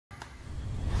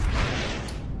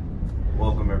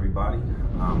everybody.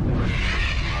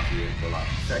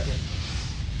 Second.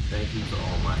 Thank you to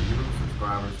all my new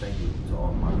subscribers. Thank you to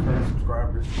all my current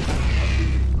subscribers.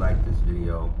 Please, if you like this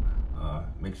video,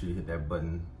 make sure you hit that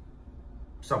button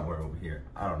somewhere over here.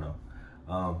 I don't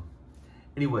know.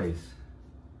 Anyways,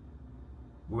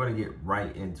 we're gonna get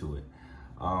right into it.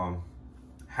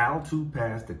 How to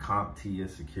pass the Comptia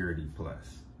Security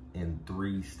Plus in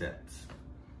 3 steps.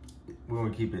 We're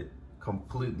gonna keep it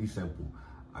completely simple.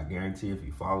 I guarantee if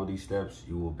you follow these steps,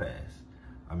 you will pass.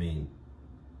 I mean,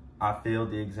 I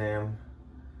failed the exam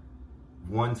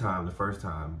one time, the first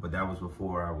time, but that was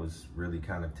before I was really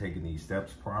kind of taking these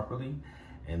steps properly.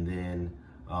 And then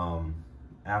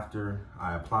after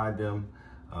I applied them,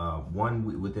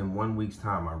 within 1 week's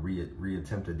time, I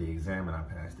re-attempted the exam and I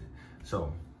passed it.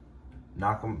 So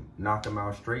knock them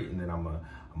out straight, and then I'm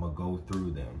gonna go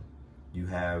through them. You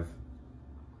have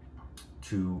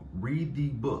to read the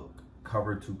book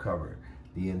cover to cover.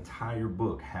 The entire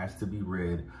book has to be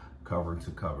read cover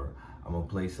to cover. I'm gonna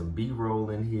play some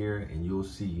B-roll in here, and you'll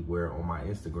see where on my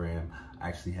Instagram I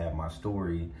actually have my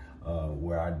story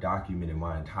where I documented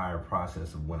my entire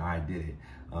process of when I did it.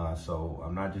 So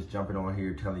I'm not just jumping on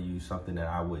here telling you something that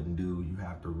I wouldn't do. You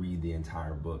have to read the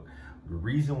entire book. The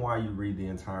reason why you read the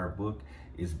entire book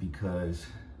is because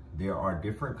there are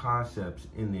different concepts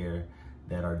in there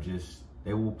that are just,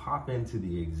 they will pop into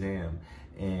the exam.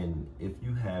 And if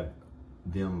you have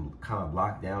them kind of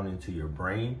locked down into your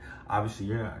brain, obviously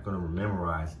you're not going to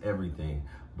memorize everything,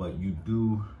 but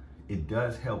it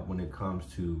does help when it comes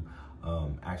to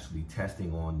actually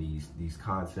testing on these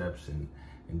concepts and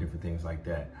different things like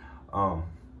that.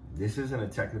 This isn't a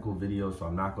technical video, so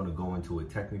I'm not going to go into it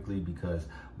technically, because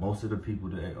most of the people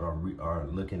that are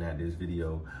looking at this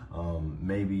video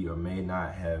maybe or may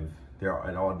not have, they're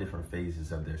at all different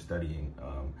phases of their studying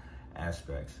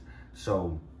aspects.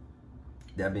 So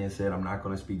that being said, I'm not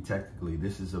going to speak technically.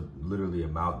 This is literally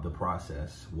about the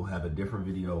process. We'll have a different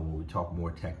video where we talk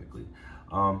more technically.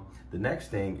 The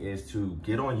next thing is to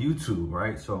get on YouTube,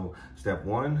 right? So step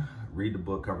 1, read the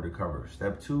book cover to cover.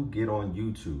 Step 2, get on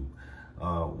YouTube.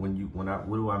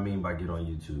 What do I mean by get on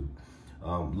YouTube?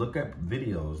 Look at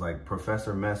videos like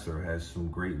Professor Messer has some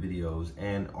great videos,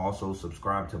 and also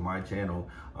subscribe to my channel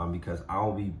because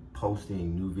I'll be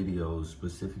posting new videos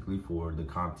specifically for the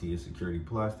Comptia Security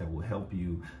Plus that will help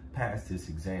you pass this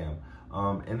exam.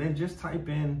 And then just type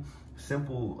in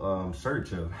simple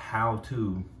search of how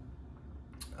to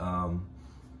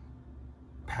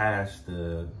pass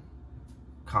the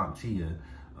Comptia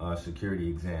security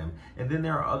exam. And then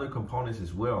there are other components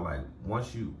as well. Like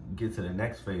once you get to the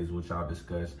next phase, which I'll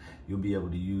discuss, you'll be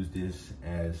able to use this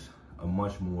as a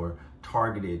much more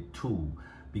targeted tool,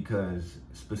 because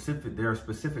there are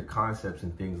specific concepts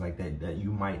and things like that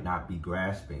you might not be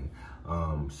grasping,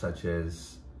 such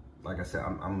as, like I said,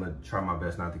 I'm gonna try my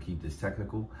best not to keep this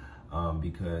technical,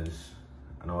 because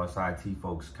I know us IT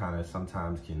folks kind of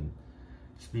sometimes can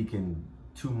speak in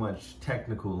too much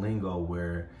technical lingo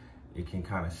where it can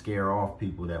kind of scare off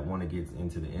people that want to get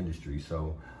into the industry.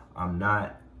 So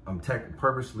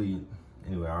purposely,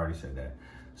 anyway, I already said that.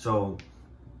 So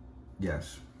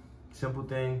yes, simple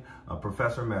thing,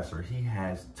 Professor Messer, he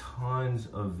has tons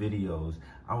of videos.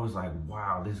 I was like,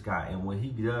 wow, this guy. And what he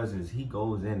does is he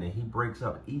goes in and he breaks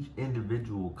up each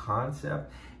individual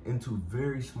concept into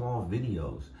very small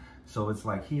videos. So it's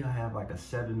like he'll have like a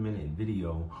 7-minute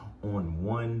video on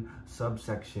one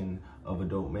subsection of a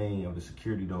domain, of a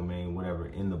security domain, whatever,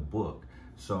 in the book.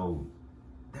 So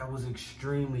that was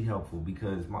extremely helpful,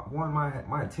 because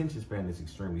my attention span is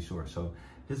extremely short. So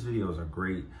his videos are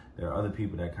great. There are other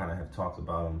people that kind of have talked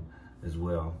about them as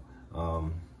well,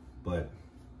 but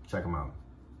check them out.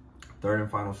 Third and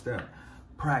final step,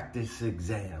 practice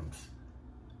exams.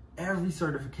 Every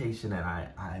certification that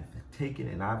I've taken,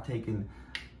 and I've taken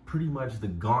pretty much the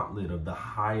gauntlet of the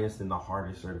highest and the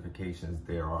hardest certifications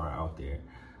there are out there.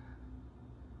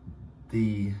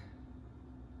 The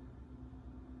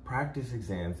practice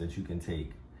exams that you can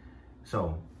take.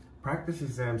 So practice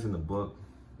exams in the book,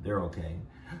 they're okay.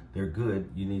 They're good,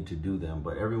 you need to do them.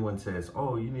 But everyone says,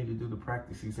 oh, you need to do the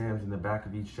practice exams in the back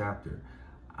of each chapter.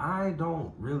 I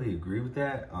don't really agree with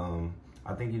that.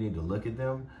 I think you need to look at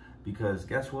them, because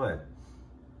guess what?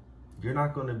 You're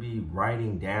not going to be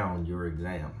writing down your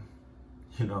exam.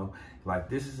 You know, like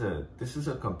this is a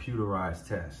computerized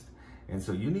test. And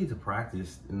so you need to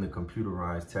practice in the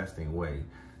computerized testing way.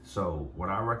 So what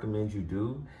I recommend you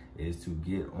do is to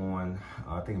get on,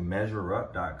 I think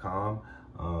measurup.com.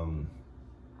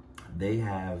 They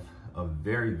have a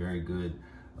very, very good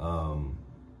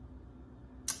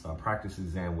practice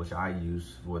exam, which I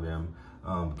use for them.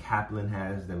 Kaplan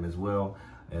has them as well.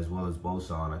 as well as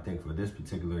Boson. I think for this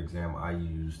particular exam, I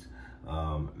used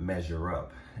Measure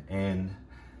Up. And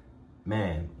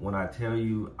man, when I tell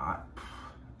you,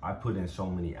 I put in so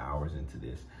many hours into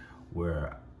this,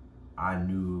 where I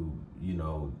knew, you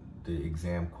know, the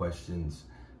exam questions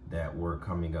that were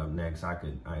coming up next. I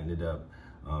ended up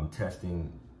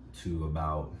testing to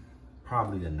about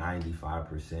probably a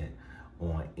 95%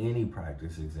 on any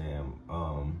practice exam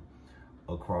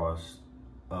across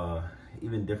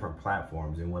even different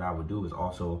platforms. And what I would do is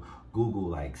also Google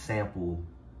like sample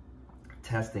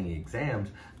testing exams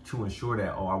to ensure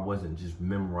that, oh, I wasn't just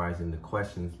memorizing the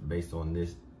questions based on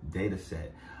this data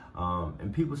set.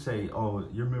 And people say, oh,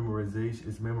 your memorization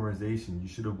is memorization. You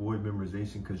should avoid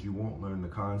memorization because you won't learn the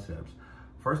concepts.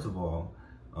 First of all,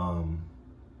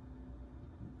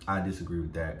 I disagree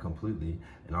with that completely.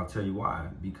 And I'll tell you why.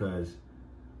 Because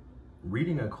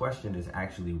reading a question is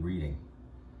actually reading.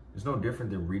 It's no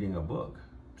different than reading a book.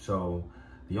 So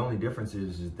the only difference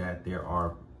is that there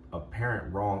are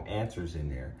apparent wrong answers in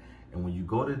there. And when you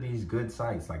go to these good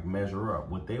sites like Measure Up,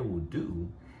 what they will do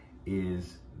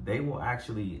is they will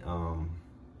actually,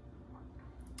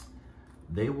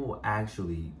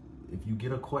 if you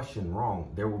get a question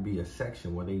wrong, there will be a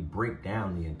section where they break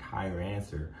down the entire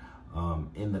answer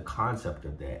in the concept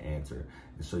of that answer.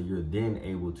 And so you're then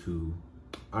able to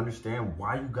understand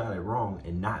why you got it wrong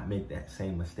and not make that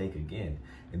same mistake again.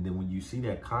 And then when you see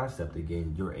that concept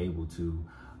again, you're able to,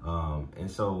 and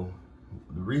so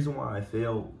the reason why I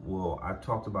failed, well, I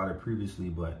talked about it previously,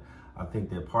 but I think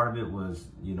that part of it was,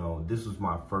 you know, this was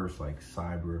my first like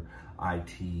cyber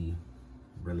IT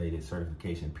related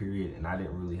certification period, and I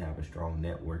didn't really have a strong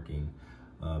networking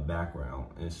background.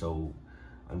 And so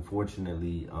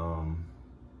unfortunately,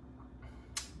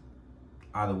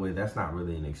 either way, that's not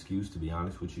really an excuse, to be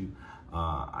honest with you.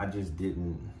 I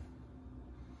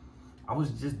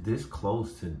was just this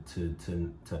close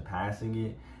to passing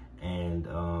it, and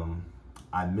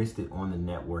I missed it on the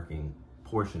networking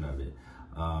portion of it.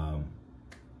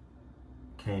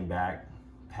 Came back,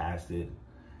 passed it,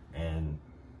 and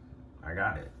I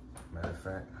got it. Matter of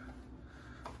fact,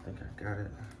 I think I got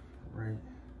it right.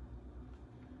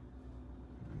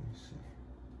 Let me see.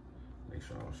 Make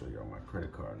sure I don't show you all my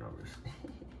credit card numbers.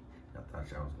 I thought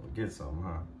y'all was gonna get something,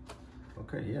 huh?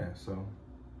 Okay, yeah, so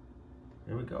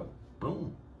here we go.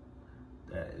 Boom.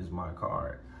 That is my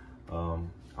card. I'm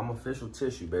official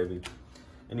tissue, baby.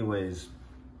 Anyways,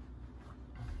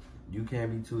 you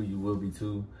can be too, you will be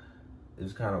too.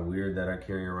 It's kind of weird that I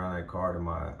carry around that card in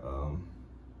my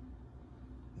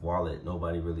wallet.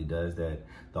 Nobody really does that.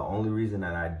 The only reason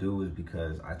that I do is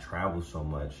because I travel so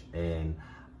much and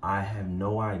I have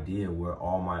no idea where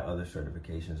all my other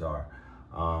certifications are.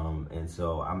 And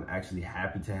so I'm actually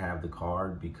happy to have the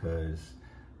card because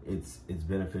it's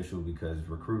beneficial, because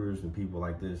recruiters and people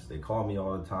like this, they call me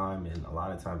all the time, and a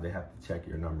lot of times they have to check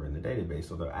your number in the database,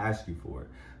 so they'll ask you for it.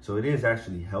 So it is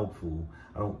actually helpful.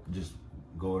 I don't just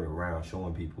go around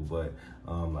showing people, but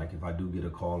like if I do get a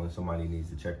call and somebody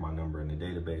needs to check my number in the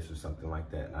database or something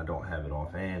like that, and I don't have it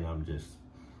offhand, I'm just,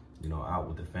 you know, out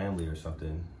with the family or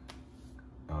something,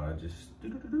 just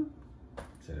send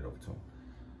it over to them.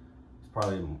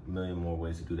 Probably a million more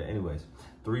ways to do that. Anyways,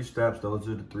 3 steps. Those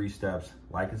are the 3 steps.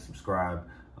 Like and subscribe.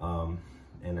 And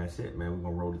that's it, man. We're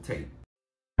going to roll the tape.